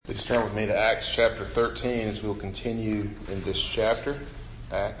Please turn with me to Acts chapter 13 as we'll continue in this chapter.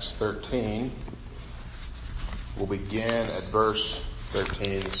 Acts 13. We'll begin at verse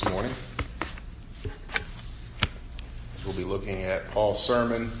 13 this morning. We'll be looking at Paul's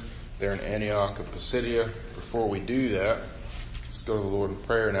sermon there in Antioch of Pisidia. Before we do that, let's go to the Lord in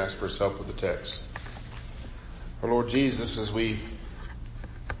prayer and ask for his help with the text. Our Lord Jesus, as we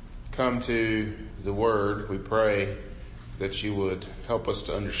come to the word, we pray that you would help us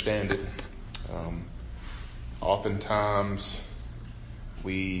to understand it. Oftentimes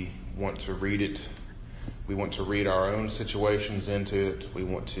we want to read it. We want to read our own situations into it. We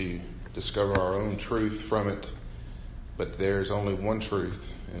want to discover our own truth from it. But there's only one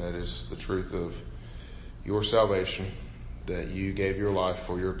truth, and that is the truth of your salvation, that you gave your life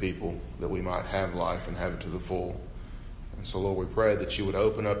for your people, that we might have life and have it to the full. And so, Lord, we pray that you would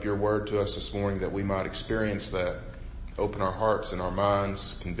open up your word to us this morning, that we might experience that. Open our hearts and our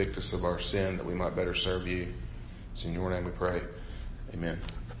minds, convict us of our sin, that we might better serve you. It's in your name we pray. Amen.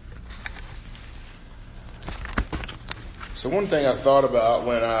 So one thing I thought about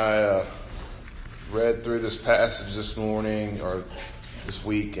when I read through this passage this morning or this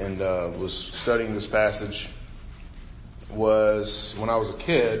week and was studying this passage was when I was a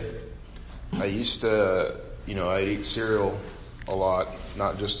kid, I used to, I'd eat cereal a lot,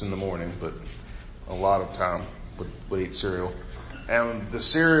 not just in the morning, but a lot of time. Would eat cereal. And the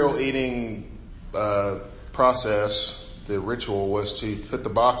cereal eating process, the ritual was to put the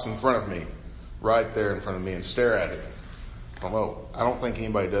box in front of me, right there in front of me, and stare at it. I don't think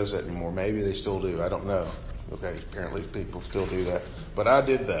anybody does that anymore. Maybe they still do. I don't know. Okay, apparently people still do that. But I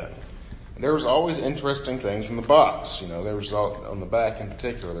did that. And there was always interesting things in the box. There was on the back in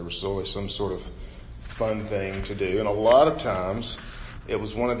particular, there was always some sort of fun thing to do. And a lot of times, it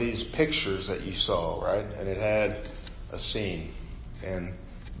was one of these pictures that you saw, right? And it had a scene.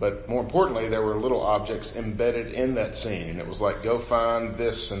 But more importantly, there were little objects embedded in that scene. And it was like, go find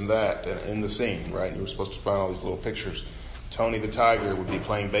this and that in the scene, right? And you were supposed to find all these little pictures. Tony the Tiger would be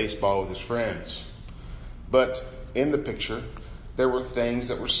playing baseball with his friends. But in the picture, there were things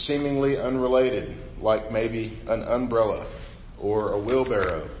that were seemingly unrelated, like maybe an umbrella or a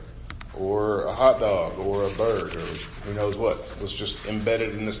wheelbarrow, or a hot dog, or a bird, or who knows what. It was just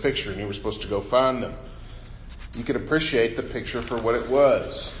embedded in this picture, and you were supposed to go find them. You could appreciate the picture for what it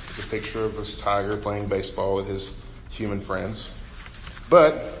was. It was a picture of this tiger playing baseball with his human friends.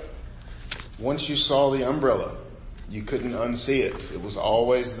 But once you saw the umbrella, you couldn't unsee it. It was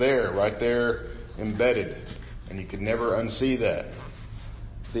always there, right there, embedded, and you could never unsee that.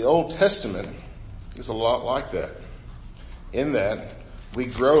 The Old Testament is a lot like that, in that we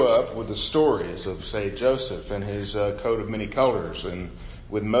grow up with the stories of, say, Joseph and his coat of many colors, and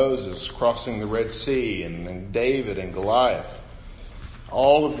with Moses crossing the Red Sea, and David and Goliath.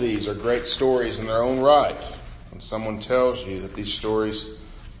 All of these are great stories in their own right. When someone tells you that these stories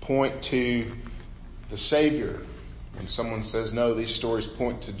point to the Savior, when someone says, no, these stories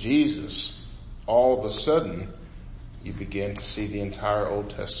point to Jesus, all of a sudden, you begin to see the entire Old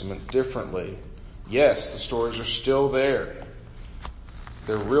Testament differently. Yes, the stories are still there.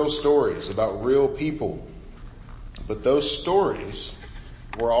 They're real stories about real people. But those stories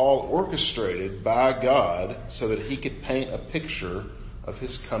were all orchestrated by God so that he could paint a picture of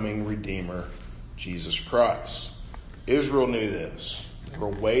his coming Redeemer, Jesus Christ. Israel knew this. They were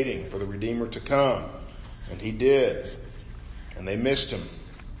waiting for the Redeemer to come. And he did. And they missed him.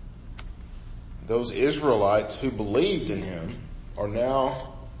 Those Israelites who believed in him are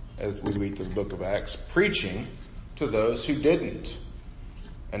now, as we read the book of Acts, preaching to those who didn't.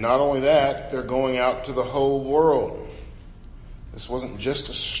 And not only that, they're going out to the whole world. This wasn't just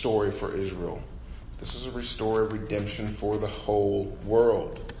a story for Israel. This is a story of redemption for the whole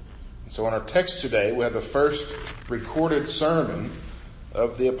world. And so in our text today, we have the first recorded sermon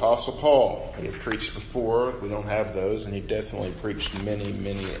of the Apostle Paul. He had preached before. We don't have those, and he definitely preached many,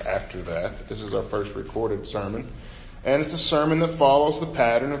 many after that. But this is our first recorded sermon. And it's a sermon that follows the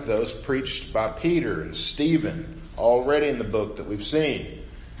pattern of those preached by Peter and Stephen already in the book that we've seen.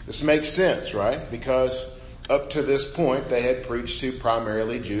 This makes sense, right? Because up to this point, they had preached to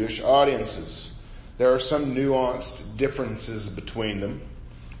primarily Jewish audiences. There are some nuanced differences between them,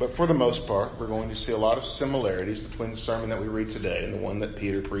 but for the most part, we're going to see a lot of similarities between the sermon that we read today and the one that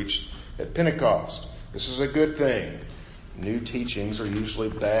Peter preached at Pentecost. This is a good thing. New teachings are usually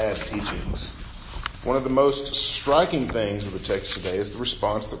bad teachings. One of the most striking things of the text today is the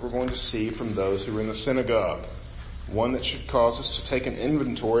response that we're going to see from those who are in the synagogue. One that should cause us to take an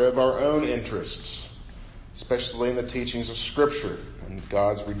inventory of our own interests, especially in the teachings of Scripture and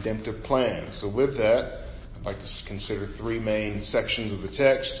God's redemptive plan. So with that, I'd like to consider three main sections of the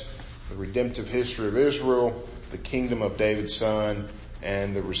text: the redemptive history of Israel, the kingdom of David's son,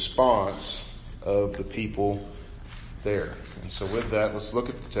 and the response of the people there. And so with that, let's look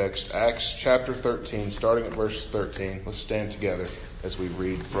at the text, Acts chapter 13, starting at verse 13. Let's stand together as we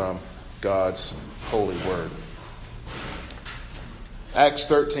read from God's holy word. Acts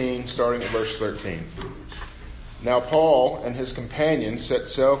 13, starting at verse 13. Now Paul and his companions set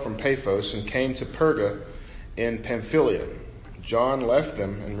sail from Paphos and came to Perga in Pamphylia. John left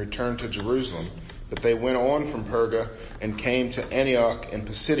them and returned to Jerusalem, but they went on from Perga and came to Antioch in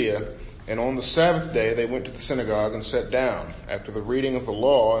Pisidia. And on the Sabbath day they went to the synagogue and sat down. After the reading of the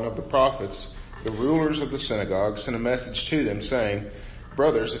law and of the prophets, the rulers of the synagogue sent a message to them, saying,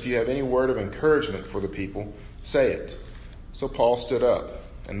 "Brothers, if you have any word of encouragement for the people, say it." So Paul stood up,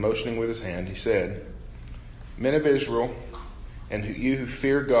 and motioning with his hand, he said, "Men of Israel, and you who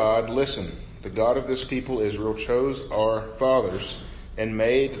fear God, listen. The God of this people Israel chose our fathers and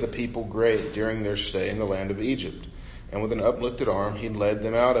made the people great during their stay in the land of Egypt. And with an uplifted arm he led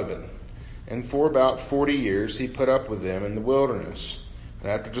them out of it. And for about 40 years he put up with them in the wilderness. And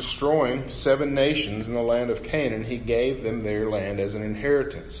after destroying 7 nations in the land of Canaan, he gave them their land as an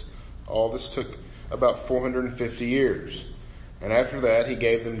inheritance. All this took about 450 years. And after that he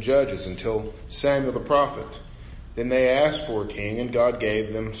gave them judges until Samuel the prophet. Then they asked for a king, and God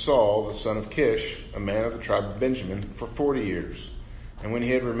gave them Saul, the son of Kish, a man of the tribe of Benjamin, for 40 years. And when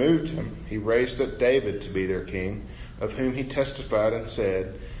he had removed him, he raised up David to be their king, of whom he testified and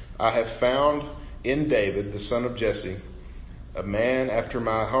said, I have found in David, the son of Jesse, a man after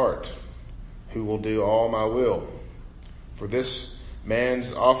my heart, who will do all my will. For this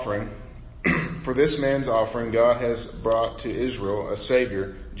man's offering, God has brought to Israel a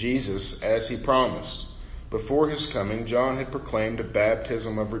Savior, Jesus, as he promised. Before his coming, John had proclaimed a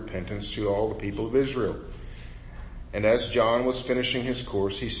baptism of repentance to all the people of Israel. And as John was finishing his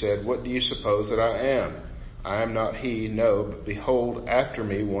course, he said, What do you suppose that I am? I am not he, no, but behold, after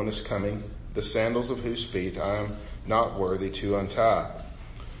me one is coming, the sandals of whose feet I am not worthy to untie.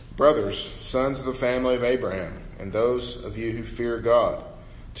 Brothers, sons of the family of Abraham, and those of you who fear God,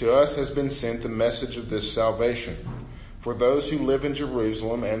 to us has been sent the message of this salvation. For those who live in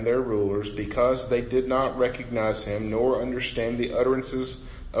Jerusalem and their rulers, because they did not recognize him nor understand the utterances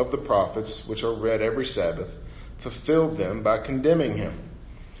of the prophets, which are read every Sabbath, fulfilled them by condemning him.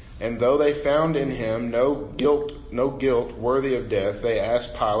 And though they found in him no guilt worthy of death, they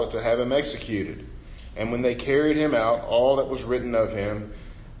asked Pilate to have him executed. And when they carried him out, all that was written of him,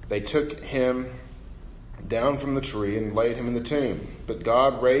 they took him down from the tree and laid him in the tomb. But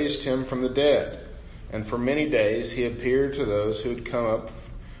God raised him from the dead. And for many days he appeared to those who had come up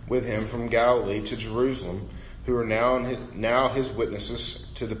with him from Galilee to Jerusalem, who are now his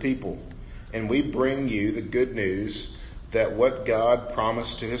witnesses to the people. And we bring you the good news that what God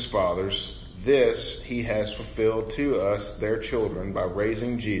promised to his fathers, this he has fulfilled to us, their children, by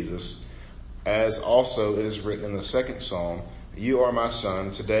raising Jesus, as also it is written in the second Psalm, You are my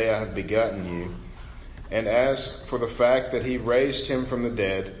son, today I have begotten you. And as for the fact that he raised him from the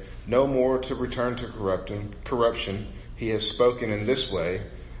dead, no more to return to corruption, he has spoken in this way,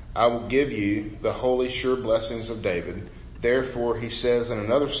 I will give you the holy sure blessings of David. Therefore he says in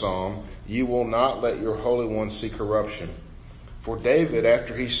another psalm, You will not let your Holy One see corruption. For David,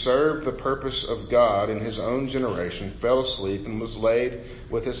 after he served the purpose of God in his own generation, fell asleep and was laid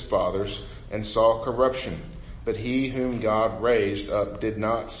with his fathers and saw corruption. But he whom God raised up did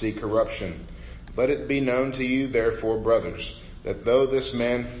not see corruption. Let it be known to you, therefore, brothers, that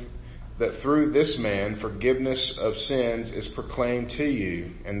through this man forgiveness of sins is proclaimed to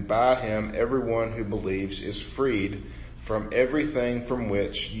you, and by him everyone who believes is freed from everything from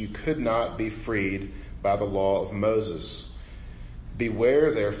which you could not be freed by the law of Moses.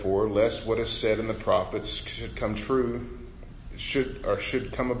 Beware, therefore, lest what is said in the prophets should come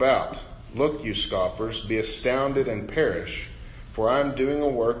about. Look, you scoffers, be astounded and perish, for I am doing a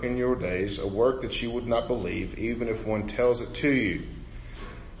work in your days, a work that you would not believe, even if one tells it to you.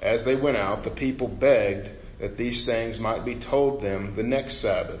 As they went out, the people begged that these things might be told them the next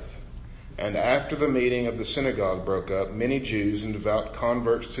Sabbath. And after the meeting of the synagogue broke up, many Jews and devout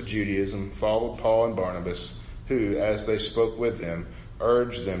converts to Judaism followed Paul and Barnabas, who, as they spoke with them,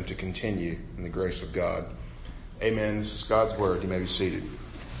 urged them to continue in the grace of God. Amen. This is God's word. You may be seated.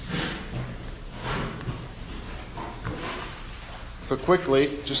 So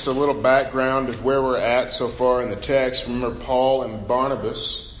quickly, just a little background of where we're at so far in the text. Remember, Paul and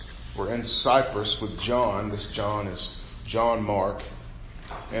Barnabas were in Cyprus with John. This John is John Mark.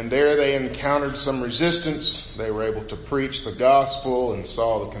 And there they encountered some resistance. They were able to preach the gospel and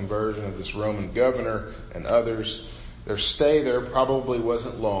saw the conversion of this Roman governor and others. Their stay there probably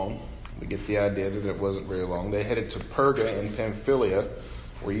wasn't long. We get the idea that it wasn't very long. They headed to Perga in Pamphylia,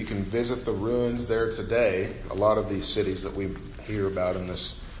 where you can visit the ruins there today. A lot of these cities that we hear about in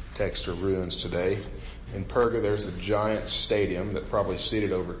this text are ruins today. In Perga, there's a giant stadium that probably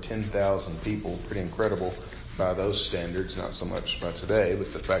seated over 10,000 people. Pretty incredible by those standards, not so much by today,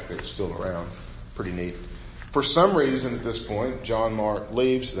 but the fact that it's still around, pretty neat. For some reason at this point, John Mark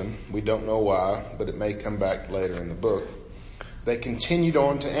leaves them. We don't know why, but it may come back later in the book. They continued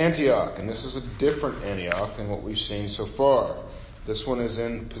on to Antioch, and this is a different Antioch than what we've seen so far. This one is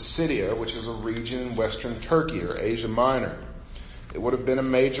in Pisidia, which is a region in western Turkey or Asia Minor. It would have been a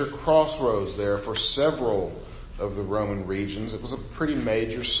major crossroads there for several of the Roman regions. It was a pretty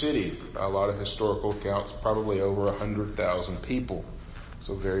major city. By a lot of historical accounts, probably over 100,000 people.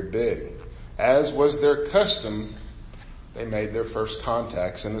 So very big. As was their custom, they made their first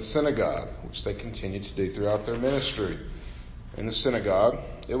contacts in the synagogue, which they continued to do throughout their ministry. In the synagogue,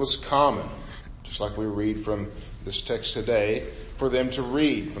 it was common, just like we read from this text today, for them to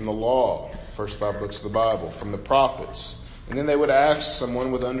read from the law, first 5 books of the Bible, from the prophets. And then they would ask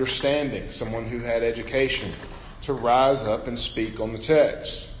someone with understanding, someone who had education, to rise up and speak on the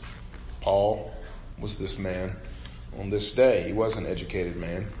text. Paul was this man on this day. He was an educated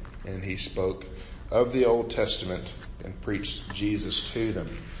man, and he spoke of the Old Testament and preached Jesus to them.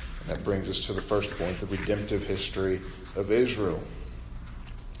 And that brings us to the first point, the redemptive history of Israel.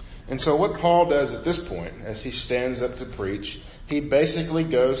 And so what Paul does at this point, as he stands up to preach, he basically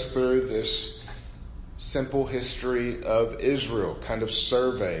goes through this simple history of Israel, kind of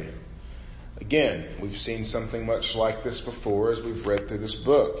survey. Again, we've seen something much like this before as we've read through this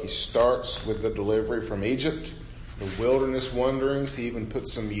book. He starts with the delivery from Egypt, the wilderness wanderings. He even put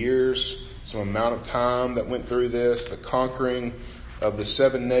some years, some amount of time that went through this, the conquering of the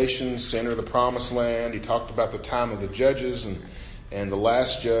 7 nations to enter the promised land. He talked about the time of the judges and the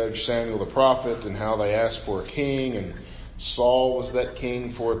last judge, Samuel the prophet, and how they asked for a king, and Saul was that king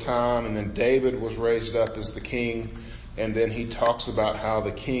for a time, and then David was raised up as the king. And then he talks about how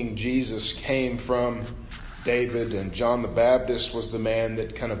the King Jesus came from David, and John the Baptist was the man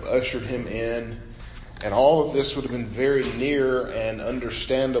that kind of ushered him in. And all of this would have been very near and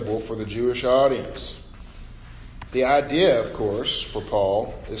understandable for the Jewish audience. The idea, of course, for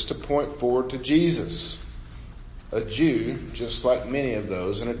Paul is to point forward to Jesus, a Jew just like many of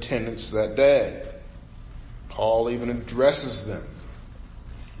those in attendance that day. Paul even addresses them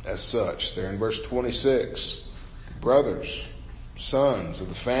as such. There in verse 26, brothers, sons of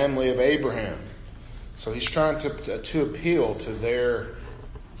the family of Abraham. So he's trying to appeal to their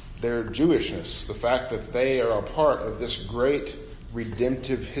Jewishness, the fact that they are a part of this great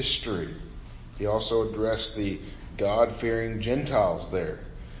redemptive history. He also addressed the God-fearing Gentiles there.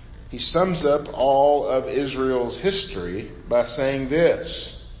 He sums up all of Israel's history by saying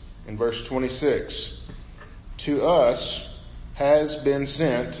this in verse 26. To us has been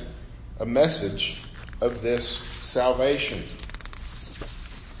sent a message of this salvation.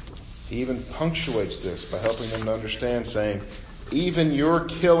 He even punctuates this by helping them to understand, saying, even your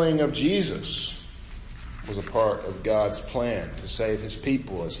killing of Jesus was a part of God's plan to save his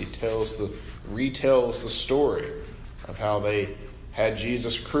people, as he retells the story of how they had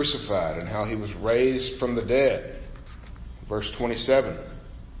Jesus crucified and how he was raised from the dead. Verse 27.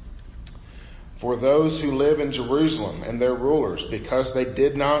 For those who live in Jerusalem and their rulers, because they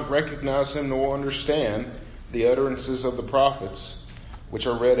did not recognize him nor understand the utterances of the prophets, which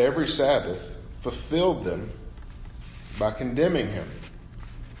are read every Sabbath, fulfilled them by condemning him.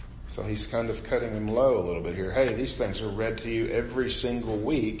 So he's kind of cutting them low a little bit here. Hey, these things are read to you every single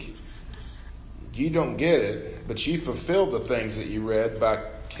week. You don't get it, but you fulfilled the things that you read by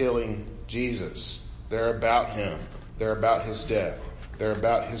killing Jesus. They're about him. They're about his death. They're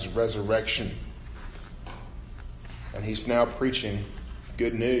about his resurrection. And he's now preaching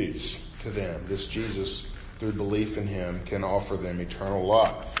good news to them. This Jesus, through belief in him, can offer them eternal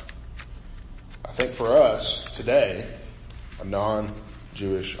life. I think for us today, a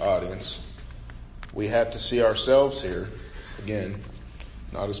non-Jewish audience, we have to see ourselves here, again,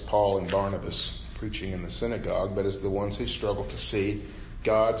 not as Paul and Barnabas preaching in the synagogue, but as the ones who struggle to see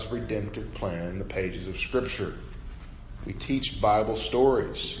God's redemptive plan in the pages of Scripture. We teach Bible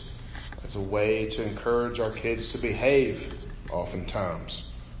stories as a way to encourage our kids to behave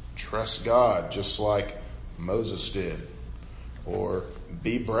oftentimes. Trust God just like Moses did. Or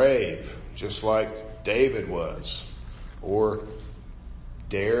be brave just like David was. Or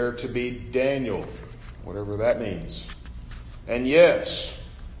dare to be Daniel, whatever that means. And yes,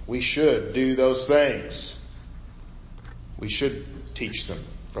 We should do those things. We should teach them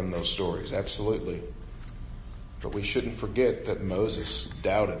from those stories, absolutely. But we shouldn't forget that Moses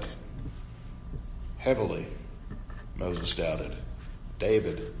doubted. Heavily, Moses doubted.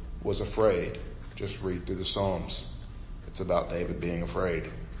 David was afraid. Just read through the Psalms. It's about David being afraid.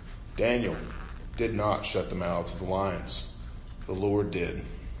 Daniel did not shut the mouths of the lions. The Lord did.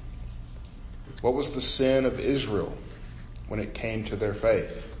 What was the sin of Israel when it came to their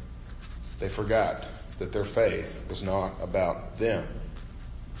faith? They forgot that their faith was not about them.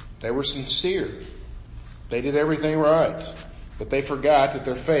 They were sincere. They did everything right. But they forgot that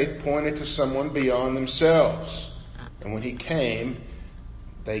their faith pointed to someone beyond themselves. And when he came,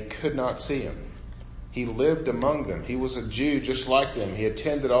 they could not see him. He lived among them. He was a Jew just like them. He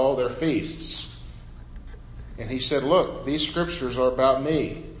attended all their feasts. And he said, look, these scriptures are about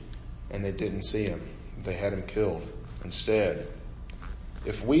me. And they didn't see him. They had him killed instead.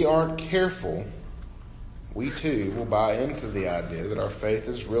 If we aren't careful, we too will buy into the idea that our faith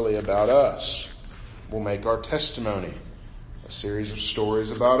is really about us. We'll make our testimony a series of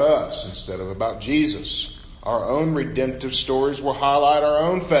stories about us instead of about Jesus. Our own redemptive stories will highlight our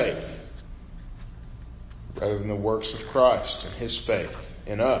own faith rather than the works of Christ and his faith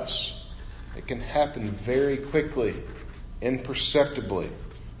in us. It can happen very quickly, imperceptibly.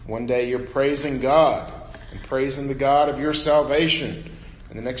 One day you're praising God and praising the God of your salvation,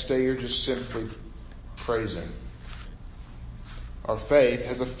 and the next day you're just simply praising. Our faith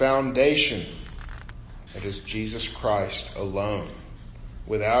has a foundation. It is Jesus Christ alone.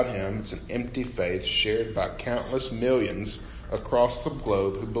 Without him, it's an empty faith shared by countless millions across the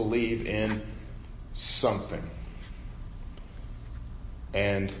globe who believe in something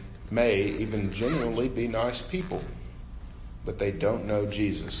and may even genuinely be nice people, but they don't know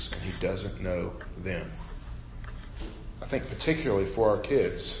Jesus and he doesn't know them. I think particularly for our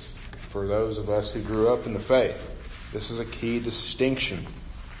kids, for those of us who grew up in the faith, this is a key distinction.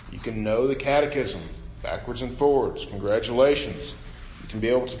 You can know the catechism backwards and forwards. Congratulations. You can be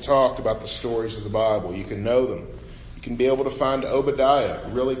able to talk about the stories of the Bible. You can know them. You can be able to find Obadiah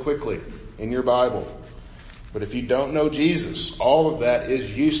really quickly in your Bible. But if you don't know Jesus, all of that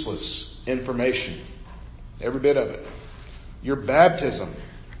is useless information. Every bit of it. Your baptism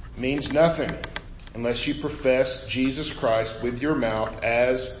means nothing unless you profess Jesus Christ with your mouth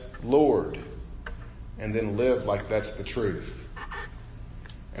as Lord and then live like that's the truth.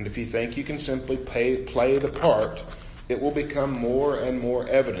 And if you think you can simply play the part, it will become more and more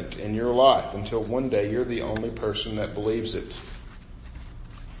evident in your life until one day you're the only person that believes it.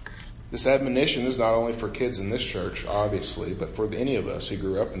 This admonition is not only for kids in this church, obviously, but for any of us who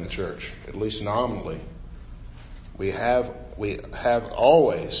grew up in the church, at least nominally. We have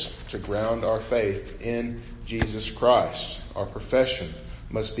always to ground our faith in Jesus Christ. Our profession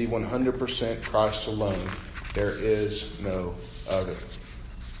must be 100% Christ alone. There is no other.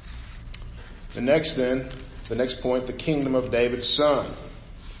 The next point, the kingdom of David's son.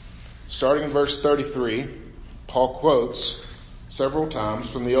 Starting in verse 33, Paul quotes several times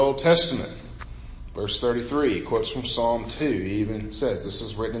from the Old Testament. Verse 33, he quotes from Psalm 2. He even says this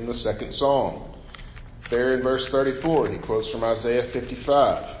is written in the second Psalm. There in verse 34, he quotes from Isaiah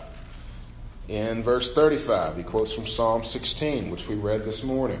 55. In verse 35, he quotes from Psalm 16, which we read this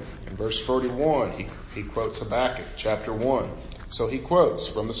morning. In verse 41, he quotes Habakkuk chapter 1. So he quotes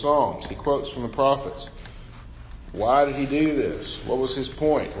from the Psalms. He quotes from the prophets. Why did he do this? What was his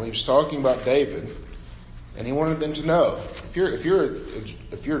point? Well, he was talking about David, and he wanted them to know. If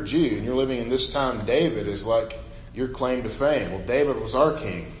you're a Jew and you're living in this time, David is like your claim to fame. Well, David was our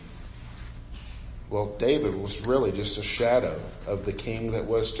king. Well, David was really just a shadow of the king that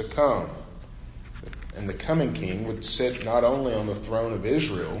was to come. And the coming king would sit not only on the throne of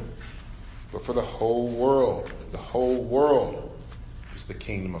Israel, but for the whole world. The whole world is the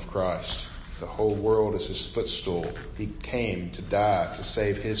kingdom of Christ. The whole world is his footstool. He came to die to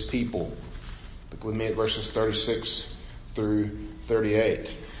save his people. Look with me at verses 36 through 38.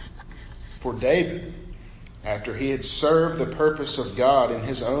 For David, after he had served the purpose of God in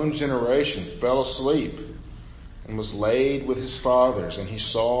his own generation, fell asleep and was laid with his fathers, and he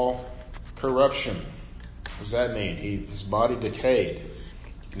saw corruption. What does that mean? His body decayed.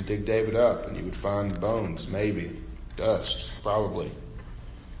 You can dig David up and you would find bones, maybe, dust, probably.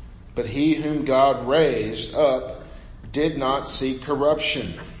 But he whom God raised up did not see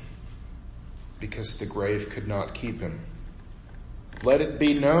corruption, because the grave could not keep him. Let it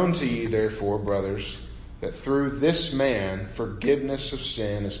be known to you, therefore, brothers, that through this man forgiveness of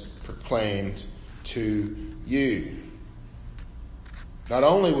sin is proclaimed to you. Not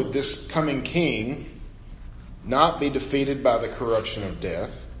only would this coming king not be defeated by the corruption of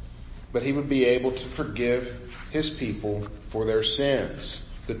death, but he would be able to forgive his people for their sins.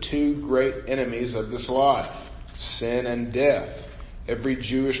 The two great enemies of this life, sin and death. Every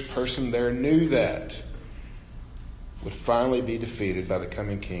Jewish person there knew that. Would finally be defeated by the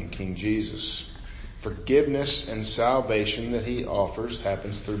coming King, King Jesus. Forgiveness and salvation that he offers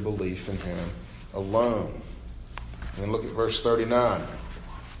happens through belief in him alone. And then look at verse 39.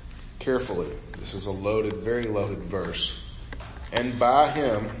 Carefully. This is a loaded, very loaded verse. And by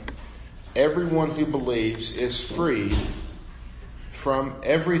him, everyone who believes is freed from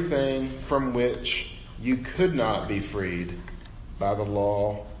everything from which you could not be freed by the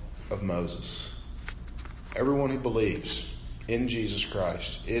law of Moses. Everyone who believes in Jesus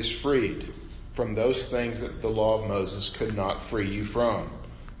Christ is freed from those things that the law of Moses could not free you from.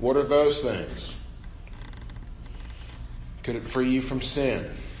 What are those things? Could it free you from sin?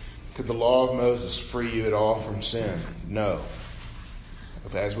 Could the law of Moses free you at all from sin? No.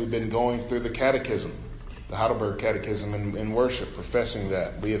 As we've been going through the catechism, the Heidelberg Catechism in worship, professing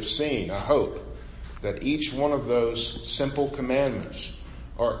that, we have seen, I hope, that each one of those simple commandments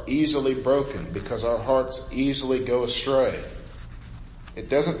are easily broken because our hearts easily go astray. It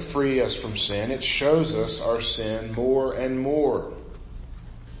doesn't free us from sin. It shows us our sin more and more.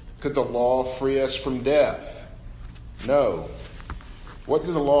 Could the law free us from death? No. What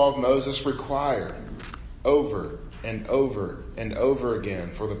did the law of Moses require? Over and over and over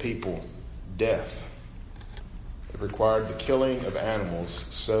again for the people? Death. It required the killing of animals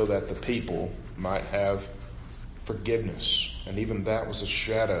so that the people might have forgiveness. And even that was a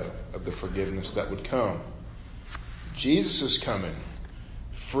shadow of the forgiveness that would come. Jesus' coming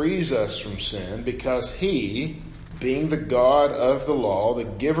frees us from sin because he, being the God of the law, the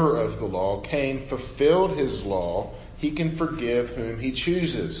giver of the law, came, fulfilled his law. He can forgive whom he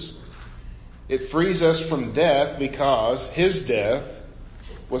chooses. It frees us from death because his death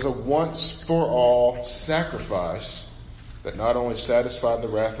was a once for all sacrifice that not only satisfied the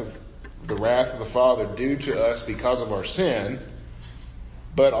wrath of the Father due to us because of our sin,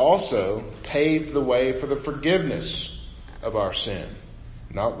 but also paved the way for the forgiveness of our sin.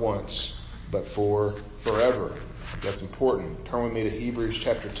 Not once, but for forever. That's important. Turn with me to Hebrews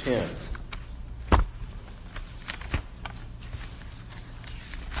chapter 10.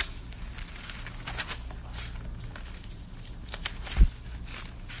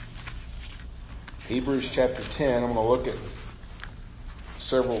 Hebrews chapter 10, I'm going to look at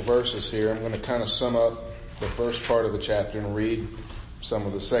several verses here. I'm going to kind of sum up the first part of the chapter and read some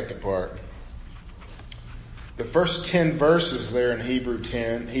of the second part. The first 10 verses there in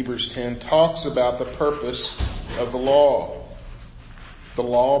Hebrews 10 talks about the purpose of the law. The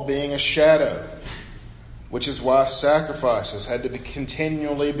law being a shadow, which is why sacrifices had to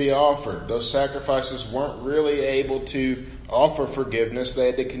continually be offered. Those sacrifices weren't really able to offer forgiveness. They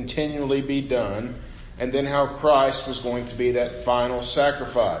had to continually be done. And then how Christ was going to be that final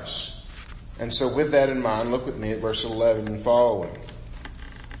sacrifice. And so with that in mind, look with me at verse 11 and following.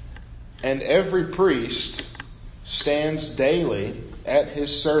 And every priest stands daily at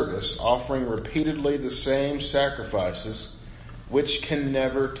his service, offering repeatedly the same sacrifices, which can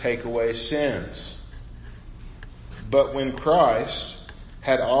never take away sins. But when Christ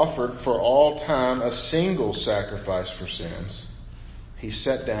had offered for all time a single sacrifice for sins, he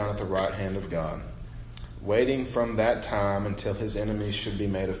sat down at the right hand of God, waiting from that time until his enemies should be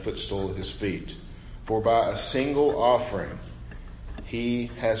made a footstool at his feet. For by a single offering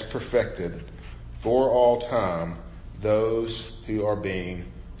he has perfected for all time those who are being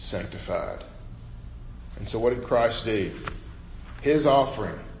sanctified. And so what did Christ do? His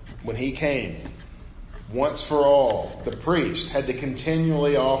offering, when he came, once for all, the priest had to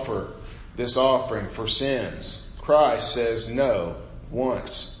continually offer this offering for sins. Christ says no,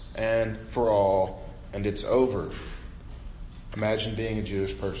 once and for all, and it's over. Imagine being a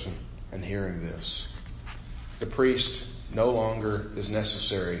Jewish person and hearing this. The priest no longer is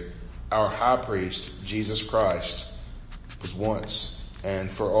necessary. Our high priest, Jesus Christ, was once and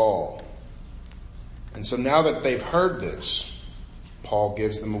for all. And so now that they've heard this, Paul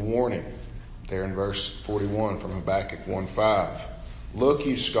gives them a warning there in verse 41 from Habakkuk 1:5. Look,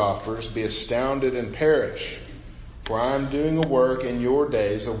 you scoffers, be astounded and perish, for I am doing a work in your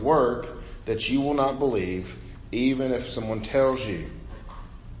days, a work that you will not believe, even if someone tells you.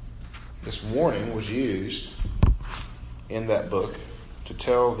 This warning was used in that book to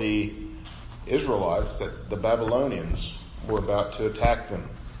tell the Israelites that the Babylonians were about to attack them,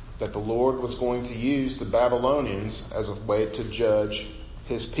 that the Lord was going to use the Babylonians as a way to judge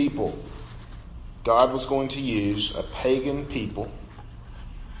his people. God was going to use a pagan people,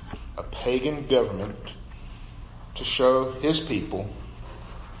 a pagan government, to show his people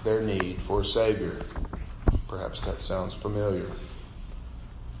their need for a Savior. Perhaps that sounds familiar.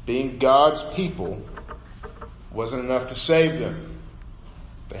 Being God's people wasn't enough to save them.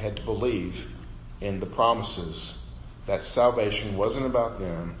 They had to believe in the promises. That salvation wasn't about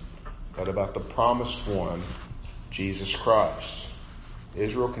them, but about the promised one, Jesus Christ.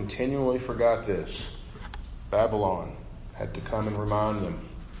 Israel continually forgot this. Babylon had to come and remind them.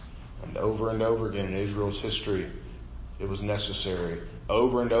 And over again in Israel's history, it was necessary.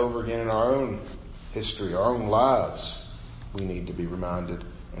 Over and over again in our own history, our own lives, we need to be reminded.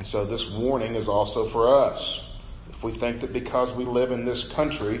 And so this warning is also for us. If we think that because we live in this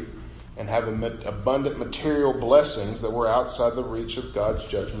country and have abundant material blessings that we're outside the reach of God's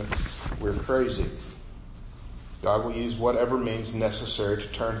judgment, we're crazy. God will use whatever means necessary to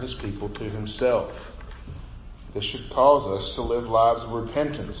turn his people to himself. This should cause us to live lives of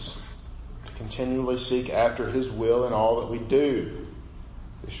repentance, to continually seek after his will in all that we do.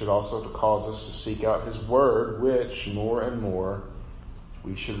 This should also cause us to seek out his word, which more and more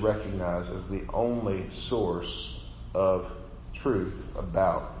we should recognize as the only source of truth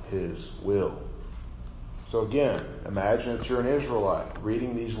about his will. So again, imagine that you're an Israelite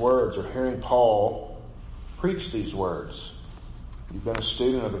reading these words or hearing Paul preach these words. You've been a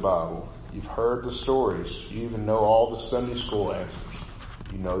student of the Bible. You've heard the stories. You even know all the Sunday school answers.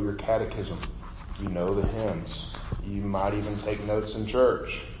 You know your catechism. You know the hymns. You might even take notes in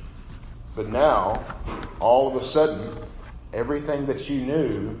church. But now, all of a sudden, everything that you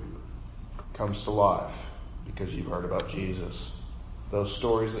knew comes to life because you've heard about Jesus. Those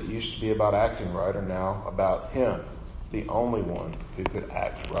stories that used to be about acting right are now about him, the only one who could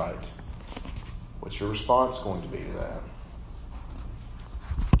act right. What's your response going to be to that?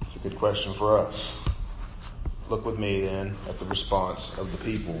 It's a good question for us. Look with me then at the response of the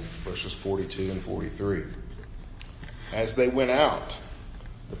people, verses 42 and 43. As they went out,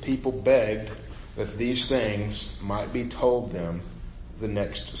 the people begged that these things might be told them the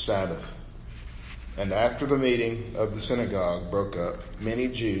next Sabbath. And after the meeting of the synagogue broke up, many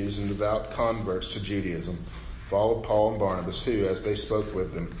Jews and devout converts to Judaism followed Paul and Barnabas, who, as they spoke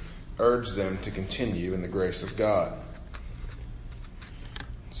with them, urged them to continue in the grace of God.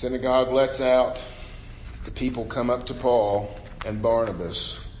 Synagogue lets out. The people come up to Paul and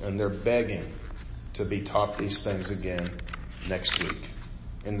Barnabas, and they're begging to be taught these things again next week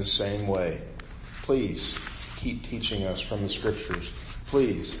in the same way. Please keep teaching us from the scriptures.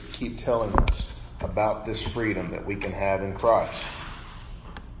 Please keep telling us about this freedom that we can have in Christ.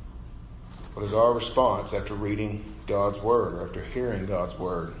 What is our response after reading God's word or after hearing God's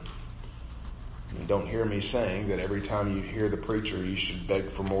word? You don't hear me saying that every time you hear the preacher you should beg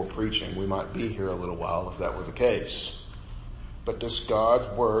for more preaching. We might be here a little while if that were the case. But does God's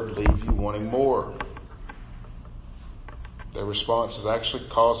word leave you wanting more? Their response has actually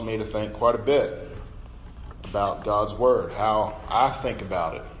caused me to think quite a bit about God's word, how I think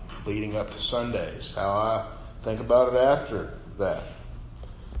about it leading up to Sundays, how I think about it after that.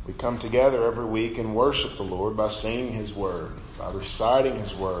 We come together every week and worship the Lord by singing his word, by reciting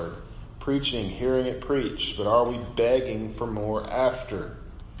his word, preaching, hearing it preached, but are we begging for more after?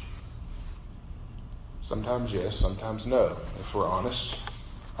 Sometimes yes, sometimes no. If we're honest,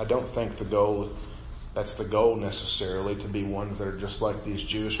 I don't think that's the goal necessarily, to be ones that are just like these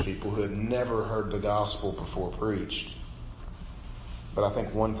Jewish people who had never heard the gospel before preached. But I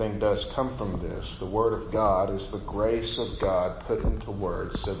think one thing does come from this. The word of God is the grace of God put into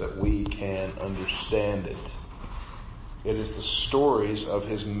words so that we can understand it. It is the stories of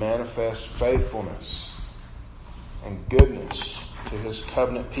his manifest faithfulness and goodness to his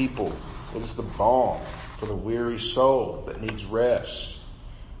covenant people. It is the balm for the weary soul that needs rest.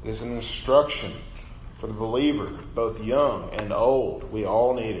 It is an instruction for the believer, both young and old. We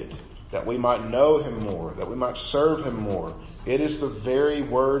all need it, that we might know him more, that we might serve him more. It is the very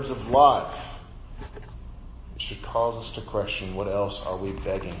words of life. It should cause us to question, what else are we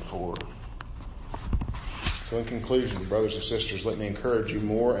begging for? So in conclusion, brothers and sisters, let me encourage you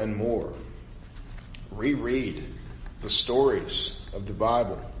more and more. Reread the stories of the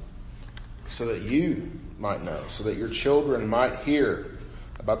Bible so that you might know, so that your children might hear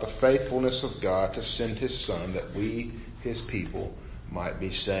about the faithfulness of God to send his Son that we, his people, might be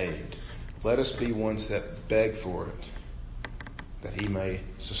saved. Let us be ones that beg for it, that he may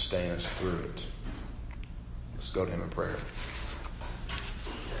sustain us through it. Let's go to him in prayer.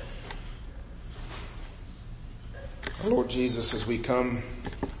 Lord Jesus, as we come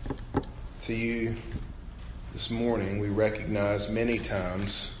to you this morning, we recognize many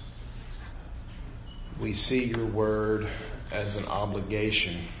times we see your word as an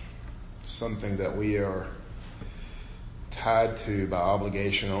obligation, something that we are tied to by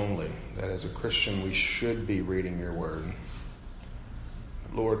obligation only, that as a Christian we should be reading your word.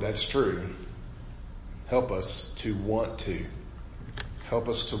 Lord, that's true. Help us to want to. Help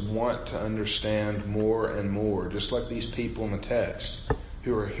us to want to understand more and more, just like these people in the text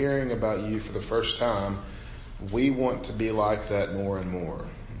who are hearing about you for the first time. We want to be like that more and more.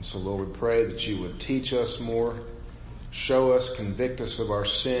 And so, Lord, we pray that you would teach us more, show us, convict us of our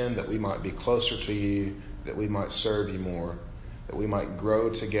sin, that we might be closer to you, that we might serve you more, that we might grow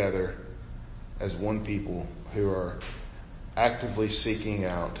together as one people who are actively seeking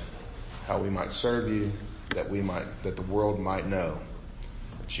out how we might serve you, that the world might know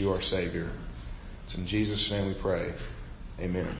that you are Savior. It's in Jesus' name we pray. Amen.